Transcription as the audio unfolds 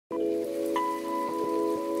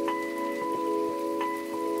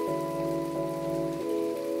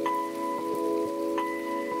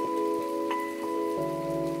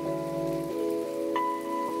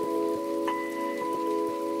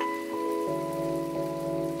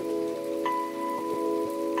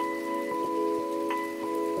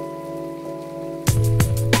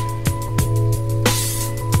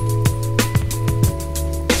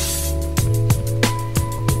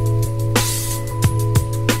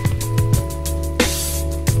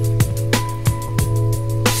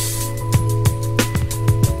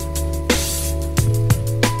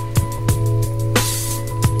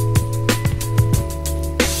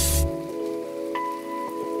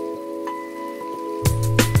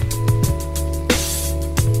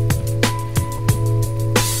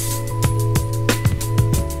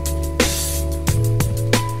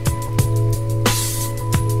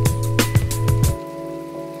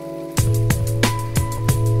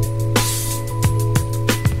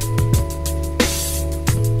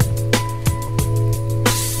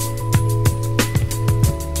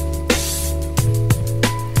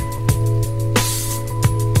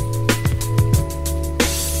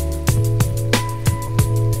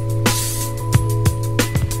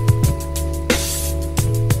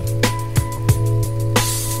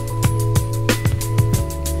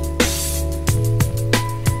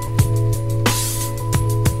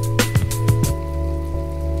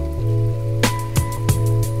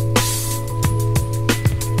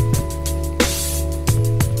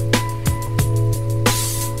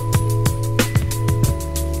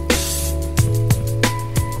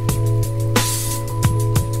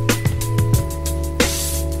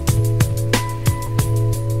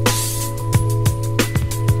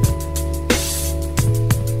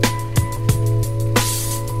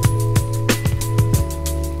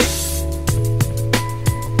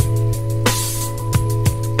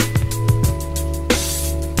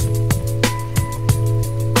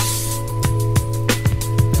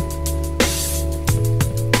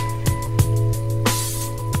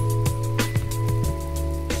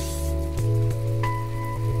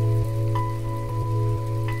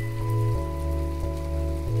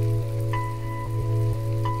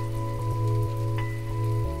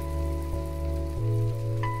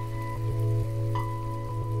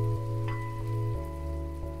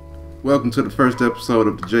Welcome to the first episode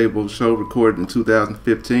of the JayBo Show, recorded in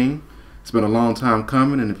 2015. It's been a long time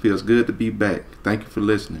coming and it feels good to be back. Thank you for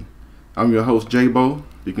listening. I'm your host, JayBo.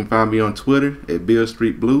 You can find me on Twitter at Beale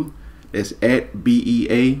Street Blue. That's at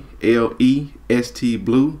BEALEST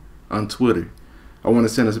Blue on Twitter. I want to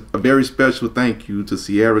send a very special thank you to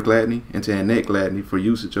Larrry Gladney and to Annette Gladney for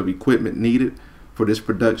usage of equipment needed for this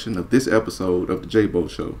production of this episode of the JayBo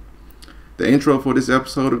Show. The intro for this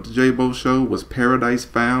episode of the JayBo Show was Paradise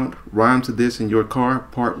Found, Rhyme to This in Your Car,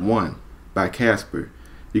 Part 1 by Casper.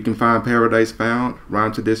 You can find Paradise Found,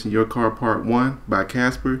 Rhyme to This in Your Car, Part 1 by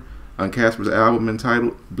Casper on Casper's album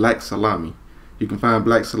entitled Black Salami. You can find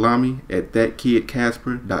Black Salami at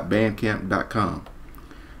thatkidcasper.bandcamp.com.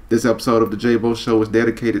 This episode of the JayBo Show is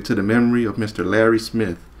dedicated to the memory of Mr. Larrry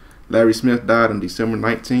Smith. Larrry Smith died on December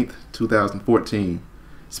 19th, 2014.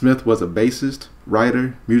 Smith was a bassist,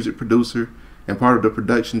 writer, music producer, and part of the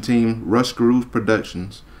production team Rush Groove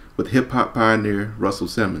Productions with hip-hop pioneer Russell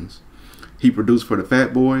Simmons. He produced for the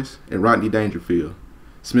Fat Boys and Rodney Dangerfield.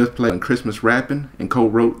 Smith played on Christmas Rappin' and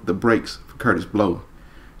co-wrote The Breaks for Curtis Blow.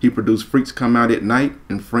 He produced Freaks Come Out at Night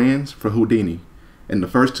and Friends for Houdini, and the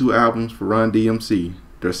first two albums for Run DMC,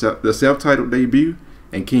 their self-titled debut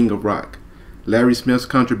and King of Rock. Larrry Smith's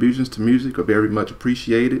contributions to music are very much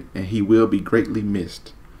appreciated, and he will be greatly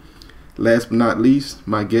missed. Last but not least,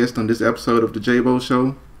 my guest on this episode of the JayBo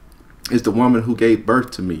Show is the woman who gave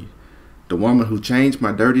birth to me, the woman who changed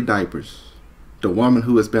my dirty diapers, the woman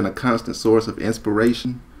who has been a constant source of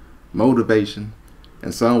inspiration, motivation,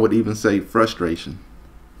 and some would even say frustration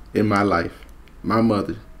in my life, my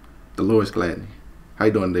mother, Delores Gladney. How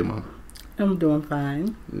you doing today, Mama? I'm doing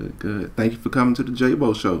fine. Good, good. Thank you for coming to the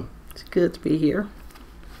JayBo Show. It's good to be here.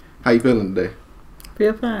 How you feeling today?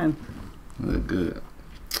 Feel fine. Good, good.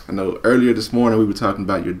 I know earlier this morning we were talking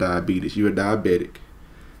about your diabetes. You're a diabetic.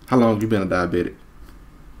 How long have you been a diabetic?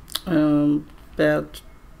 About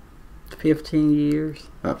 15 years.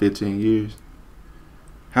 About 15 years.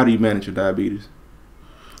 How do you manage your diabetes?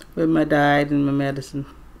 With my diet and my medicine.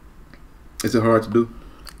 Is it hard to do?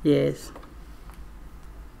 Yes.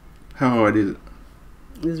 How hard is it?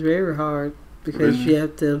 It's very hard because you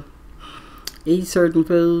have to eat certain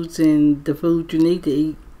foods, and the food you need to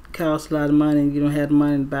eat costs a lot of money, and you don't have the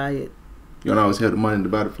money to buy it. You don't always have the money to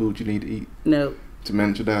buy the food you need to eat? No. To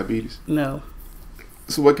manage your diabetes? No.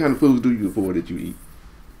 So what kind of foods do you avoid that you eat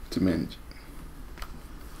to manage?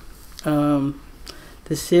 The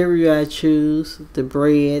cereal I choose, the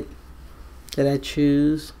bread that I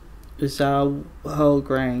choose, is all whole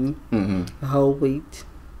grain, whole wheat.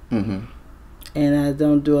 And I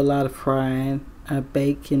don't do a lot of frying. I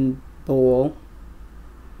bake and boil,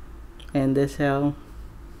 and that's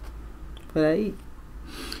what I eat.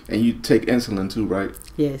 And you take insulin too, right?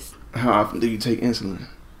 Yes. How often do you take insulin?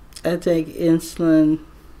 I take insulin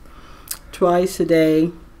twice a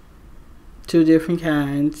day, 2 different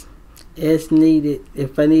kinds, as needed.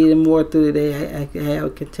 If I need it more through the day, I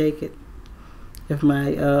can take it. If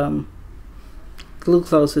my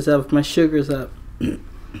glucose is up, if my sugar's up.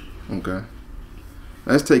 Okay.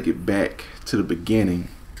 Let's take it back to the beginning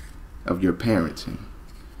of your parenting.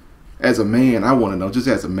 As a man, I want to know, just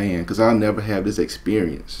as a man, because I'll never have this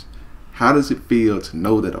experience, how does it feel to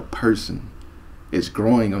know that a person is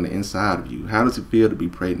growing on the inside of you? How does it feel to be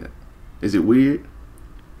pregnant? Is it weird?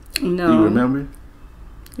 No. Do you remember?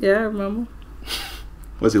 Yeah, I remember.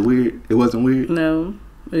 Was it weird? It wasn't weird? No.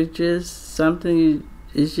 It's just something,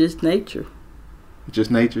 it's just nature. It's just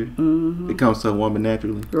nature? It comes to a woman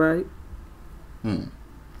naturally? Right.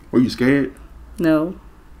 Were you scared? No.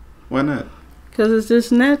 Why not? Because it's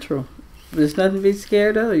just natural. There's nothing to be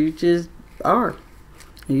scared of. You just are.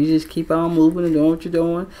 And you just keep on moving and doing what you're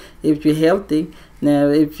doing. If you're healthy. Now,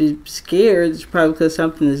 if you're scared, it's probably because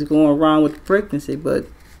something is going wrong with the pregnancy. But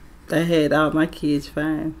I had all my kids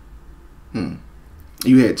fine.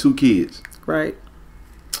 You had 2 kids? Right.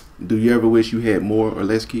 Do you ever wish you had more or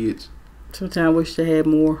less kids? Sometimes I wish I had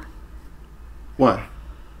more. Why?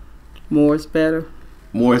 More is better.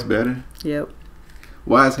 More is better? Yep.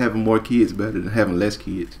 Why is having more kids better than having less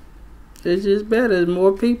kids? It's just better. There's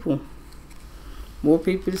more people. More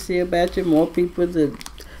people to see about you. More people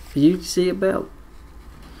for you to see about.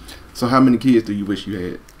 So how many kids do you wish you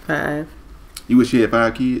had? 5. You wish you had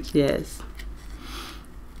 5 kids? Yes.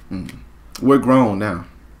 We're grown now.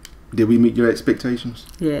 Did we meet your expectations?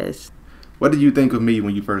 Yes. What did you think of me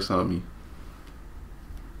when you first saw me?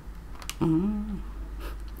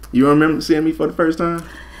 You remember seeing me for the first time?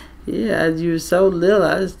 Yeah, you were so little.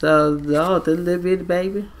 I just thought, oh, the little bitty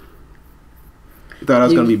baby. You thought I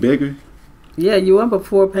was going to be bigger? Yeah, you were about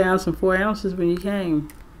 4 pounds and 4 ounces when you came.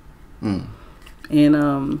 And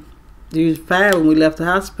You was 5 when we left the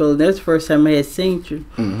hospital. That's the first time I had seen you.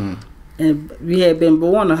 Mm-hmm. And we had been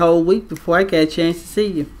born a whole week before I got a chance to see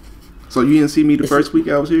you. So you didn't see me the first week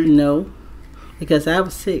I was here? No, because I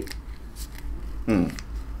was sick. Mm.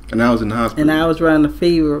 And I was in the hospital. And I was running a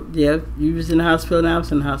fever. Yeah, you was in the hospital and I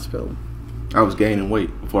was in the hospital. I was gaining weight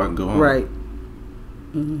before I could go home. Right.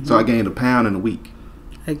 Mm-hmm. So I gained a pound in a week.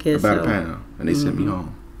 I guess about so. a pound. And they sent me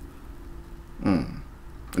home. And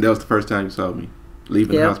that was the first time you saw me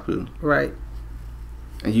leaving the hospital. Right.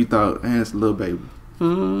 And you thought, man, it's a little baby. I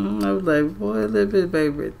was like, boy, a little bit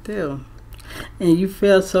baby. Damn. And you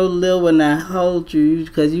felt so little when I hold you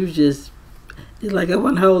because you just, it's like I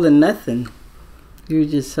wasn't holding nothing. You were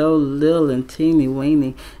just so little and teeny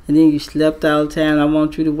weeny. And then you slept all the time. I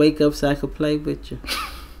want you to wake up so I could play with you.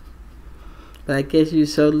 But I guess you were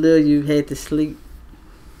so little you had to sleep.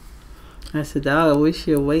 I said, dog, I wish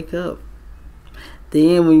you'd wake up.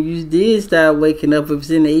 Then when you did start waking up, it was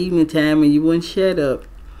in the evening time and you wouldn't shut up.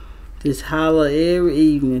 Just holler every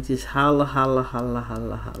evening. Just holler, holler, holler,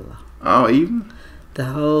 holler, holler. All evening? The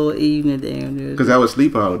whole evening down there. Because I would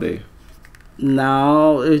sleep all day.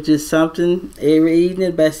 No, it was just something every evening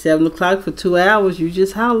about 7 o'clock for 2 hours. You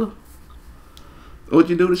just holler. What'd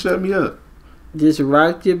you do to shut me up? Just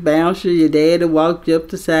rocked you, bounced you. Your daddy walked you up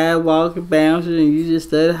the sidewalk and bounced you, and you just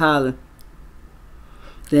started hollering.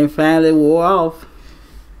 Then finally wore off.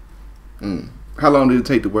 How long did it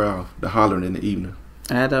take to wear off, the hollering in the evening?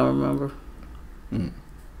 I don't remember.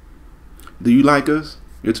 Do you like us?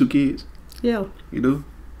 Your 2 kids? Yeah. You do?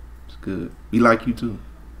 It's good. We like you too.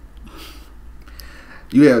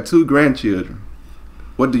 You have 2 grandchildren.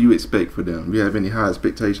 What do you expect for them? Do you have any high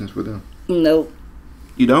expectations for them? Nope.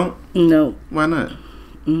 You don't? No. Why not?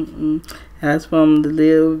 I just want them to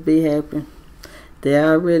live and be happy.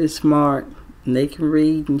 They're already smart and they can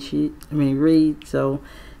read and shit. I mean, read, so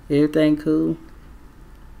everything cool.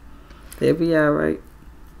 They'll be alright.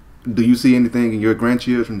 Do you see anything in your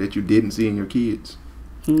grandchildren that you didn't see in your kids?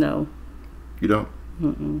 No. You don't?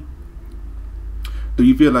 Do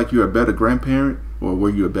you feel like you're a better grandparent or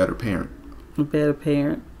were you a better parent? A better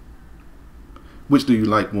parent. Which do you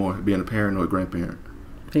like more, being a parent or a grandparent?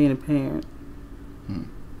 Being a parent.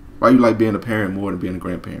 Why you like being a parent more than being a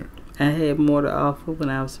grandparent? I had more to offer when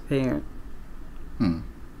I was a parent.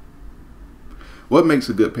 What makes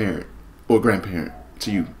a good parent or grandparent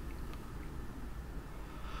to you?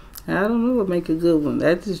 I don't know what make a good one.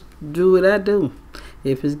 I just do what I do.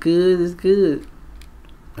 If it's good, it's good.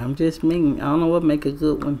 I'm just me. I don't know what make a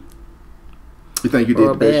good one. You think you did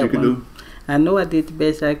the best you could do? I know I did the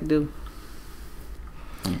best I could do.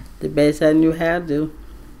 The best I knew how to do.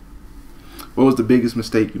 What was the biggest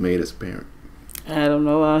mistake you made as a parent? I don't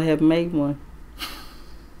know. I haven't made one.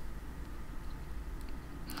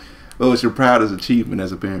 What was your proudest achievement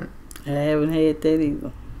as a parent? I haven't had that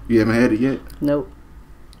either. You haven't had it yet? Nope.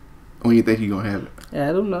 When you think you're going to have it?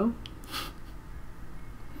 I don't know.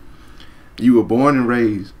 You were born and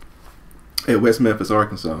raised at West Memphis,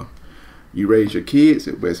 Arkansas. You raised your kids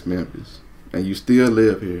at West Memphis, and you still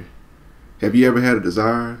live here. Have you ever had a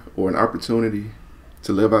desire or an opportunity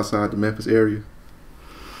to live outside the Memphis area?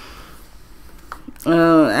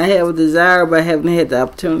 I have a desire, but I haven't had the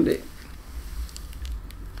opportunity.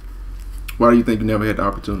 Why do you think you never had the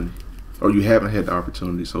opportunity? Or you haven't had the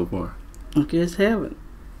opportunity so far? I just haven't.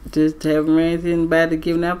 Just haven't ran into anybody to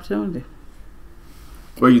give an opportunity.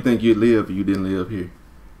 Where you think you'd live if you didn't live here?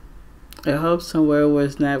 I hope somewhere where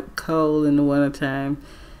it's not cold in the wintertime,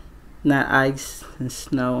 not ice and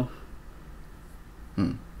snow.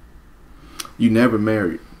 You never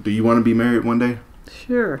married. Do you want to be married one day?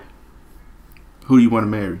 Sure. Who do you want to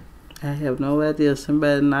marry? I have no idea.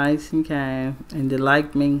 Somebody nice and kind and they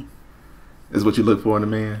like me. Is what you look for in a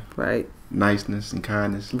man? Right. Niceness and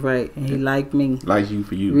kindness. Right. And he liked me. Likes you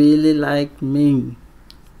for you. Really liked me.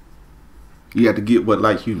 You have to get what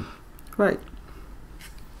likes you. Right.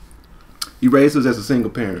 You raised us as a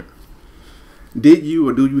single parent. Did you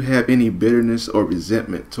or do you have any bitterness or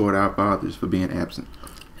resentment toward our fathers for being absent?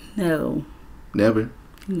 No. Never?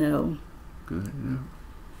 No. Good. No.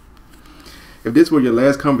 If this were your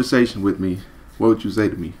last conversation with me, what would you say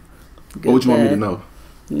to me? Goodbye. What would you want me to know?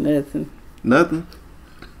 Nothing. Nothing?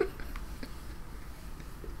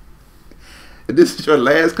 If this is your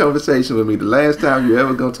last conversation with me, the last time you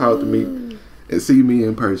ever gonna talk to me and see me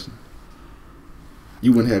in person,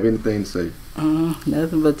 you wouldn't have anything to say.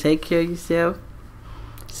 Nothing but take care of yourself.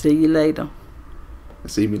 See you later.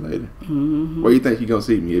 See me later. Where you think you're gonna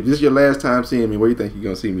see me? If this is your last time seeing me, where you think you're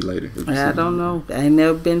gonna see me later? I don't know. I ain't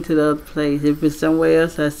never been to the other place. If it's somewhere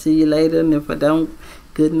else, I see you later. And if I don't,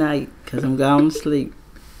 good night, because I'm going to sleep.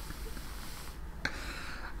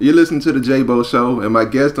 You're listening to the JayBo Show, and my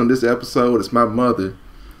guest on this episode is my mother,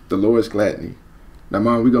 Delores Gladney. Now,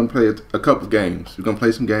 Mom, we're going to play a couple games. We're going to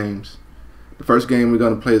play some games. The first game we're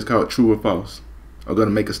going to play is called True or False. I'm going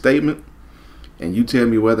to make a statement, and you tell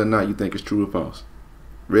me whether or not you think it's true or false.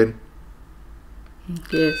 Ready?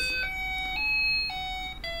 Yes.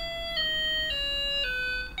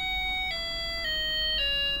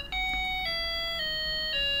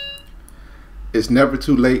 It's never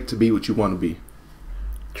too late to be what you want to be.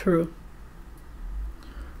 True.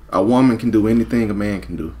 A woman can do anything a man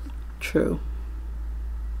can do. True.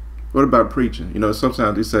 What about preaching? You know,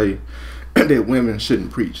 sometimes they say that women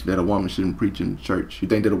shouldn't preach, that a woman shouldn't preach in church. You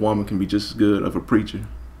think that a woman can be just as good of a preacher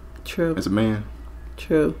True. as a man?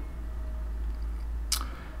 True.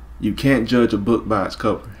 You can't judge a book by its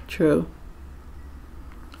cover. True.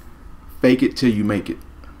 Fake it till you make it.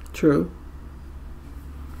 True.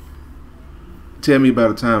 Tell me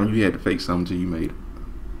about a time you had to fake something till you made it.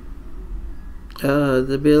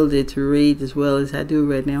 The ability to read as well as I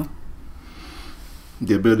do right now.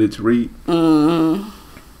 The ability to read? Mm-hmm.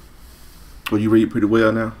 Well, you read pretty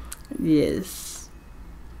well now? Yes.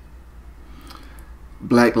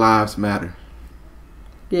 Black Lives Matter.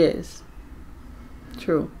 Yes.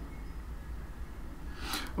 True.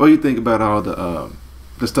 What do you think about all the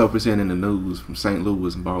stuff we're seeing in the news from St.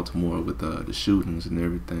 Louis and Baltimore with the shootings and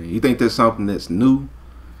everything? You think there's something that's new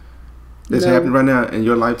that's happening right now in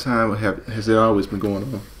your lifetime, or has it always been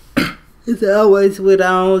going on? It's always went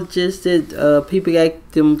on, just that people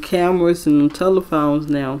got them cameras and them telephones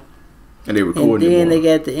now. And they recording And then it they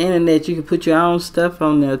got the internet. You can put your own stuff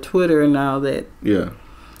on there, Twitter and all that. Yeah.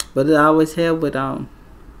 But it always held it on.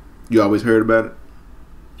 You always heard about it?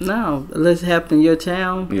 No, unless it happened in your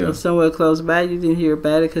town or somewhere close by, you didn't hear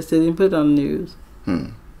about it because they didn't put it on the news.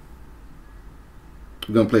 We're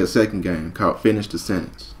going to play a second game called Finish the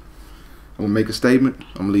Sentence. I'm going to make a statement.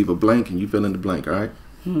 I'm going to leave a blank, and you fill in the blank, all right?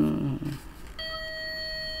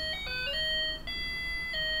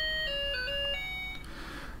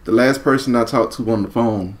 The last person I talked to on the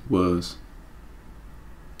phone was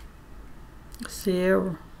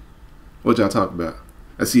Sierra. What y'all talk about?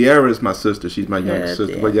 Sierra is my sister. She's my younger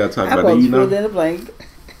sister. What y'all talk about? Do you know? In the blank.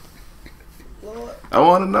 I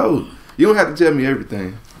want to know. You don't have to tell me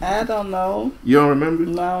everything. I don't know. You don't remember?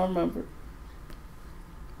 No, I don't remember.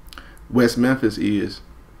 West Memphis is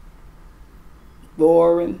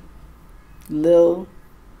boring, little,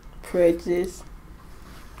 prejudice,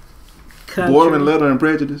 country. Boring, little, and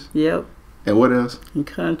prejudice? Yep. And what else? And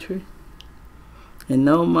country. And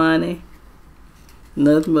no money.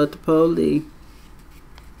 Nothing but the police.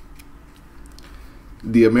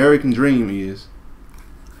 The American dream is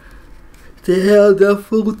to have enough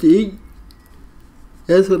food to eat.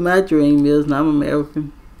 That's what my dream is, and I'm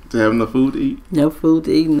American. To have enough food to eat? Enough food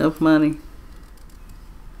to eat, enough money.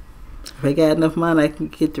 If I got enough money, I can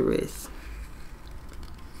get the rest.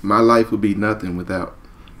 My life would be nothing without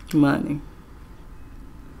money.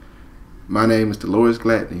 My name is Delores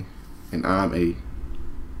Gladney, and I'm a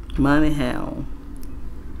money hound.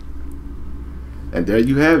 And there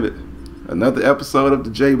you have it. Another episode of the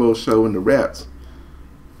JayBo Show and the Raps.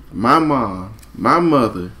 My mom, my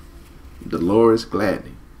mother, Delores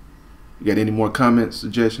Gladney. You got any more comments,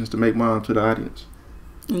 suggestions to make, Mom, to the audience?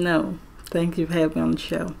 No. Thank you for having me on the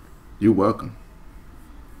show. You're welcome.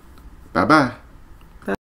 Bye-bye.